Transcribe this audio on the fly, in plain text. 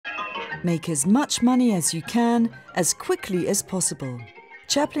Make as much money as you can, as quickly as possible.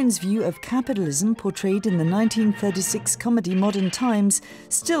 Chaplin's view of capitalism portrayed in the 1936 comedy Modern Times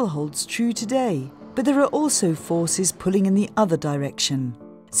still holds true today. But there are also forces pulling in the other direction.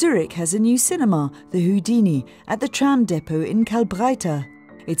 Zurich has a new cinema, the Houdini, at the tram depot in Kalbreiter.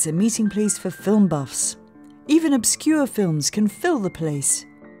 It's a meeting place for film buffs. Even obscure films can fill the place.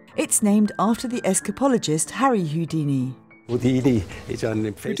 It's named after the escapologist Harry Houdini. Houdini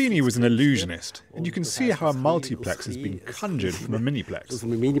was an illusionist, and you can see how a multiplex has been conjured from a miniplex.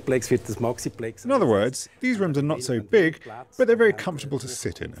 In other words, these rooms are not so big, but they're very comfortable to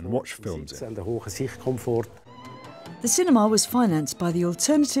sit in and watch films in. The cinema was financed by the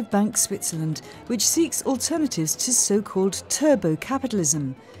Alternative Bank Switzerland, which seeks alternatives to so-called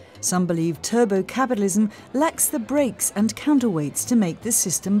turbo-capitalism. Some believe turbo-capitalism lacks the brakes and counterweights to make the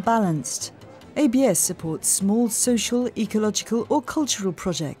system balanced. ABS supports small social, ecological or cultural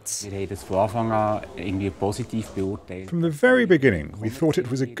projects. From the very beginning, we thought it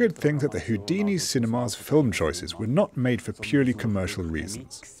was a good thing that the Houdini cinema's film choices were not made for purely commercial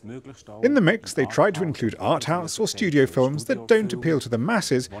reasons. In the mix, they tried to include art house or studio films that don't appeal to the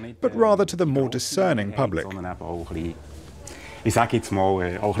masses, but rather to the more discerning public. Ich sage jetzt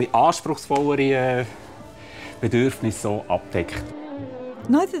mal, auch ein bisschen anspruchsvollere Bedürfnisse so abdeckt.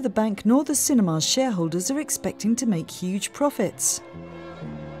 Neither the bank nor the cinema's shareholders are expecting to make huge profits.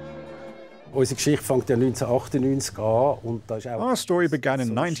 Our story began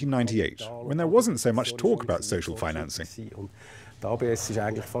in 1998, when there wasn't so much talk about social financing.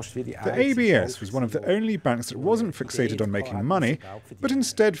 The ABS was one of the only banks that wasn't fixated on making money, but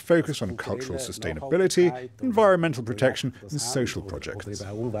instead focused on cultural sustainability, environmental protection and social projects.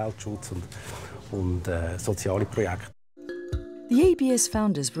 The ABS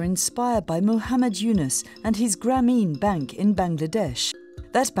founders were inspired by Mohammed Yunus and his Grameen Bank in Bangladesh.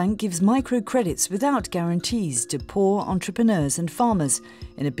 That bank gives microcredits without guarantees to poor entrepreneurs and farmers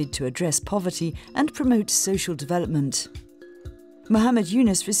in a bid to address poverty and promote social development. Mohammed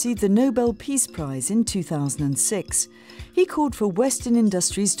Yunus received the Nobel Peace Prize in 2006. He called for Western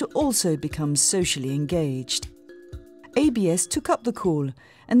industries to also become socially engaged. ABS took up the call,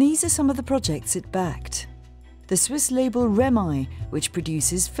 and these are some of the projects it backed. The Swiss label Remi, which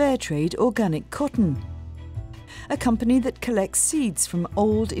produces fair trade organic cotton. A company that collects seeds from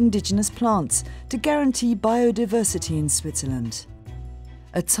old indigenous plants to guarantee biodiversity in Switzerland.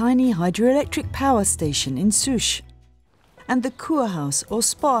 A tiny hydroelectric power station in Souche. And the Kurhaus or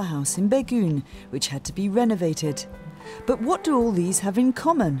Spa House in Begun, which had to be renovated. But what do all these have in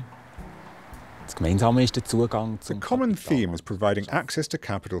common? The common theme is providing access to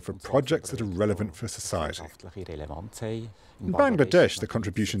capital for projects that are relevant for society. In Bangladesh, the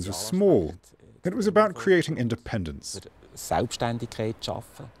contributions were small. It was about creating independence.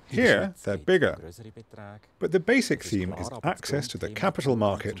 Here, they're bigger. But the basic theme is access to the capital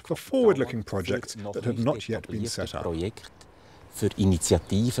market for forward-looking projects that have not yet been set up.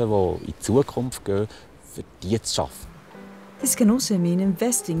 This can also mean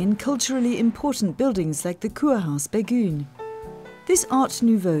investing in culturally important buildings like the Kurhaus Begun. This Art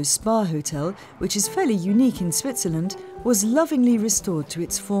Nouveau spa hotel, which is fairly unique in Switzerland, was lovingly restored to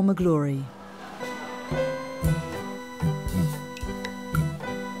its former glory.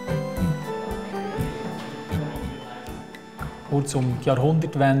 At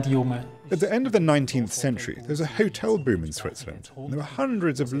the end of the 19th century, there was a hotel boom in Switzerland, and there were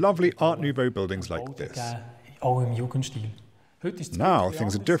hundreds of lovely Art Nouveau buildings like this. Now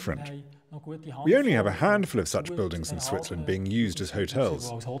things are different. We only have a handful of such buildings in Switzerland being used as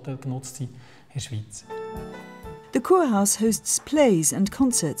hotels. The Kurhaus hosts plays and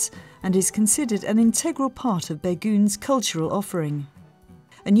concerts and is considered an integral part of Begun's cultural offering.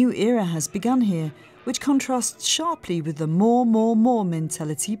 A new era has begun here, which contrasts sharply with the more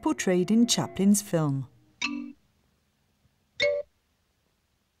mentality portrayed in Chaplin's film.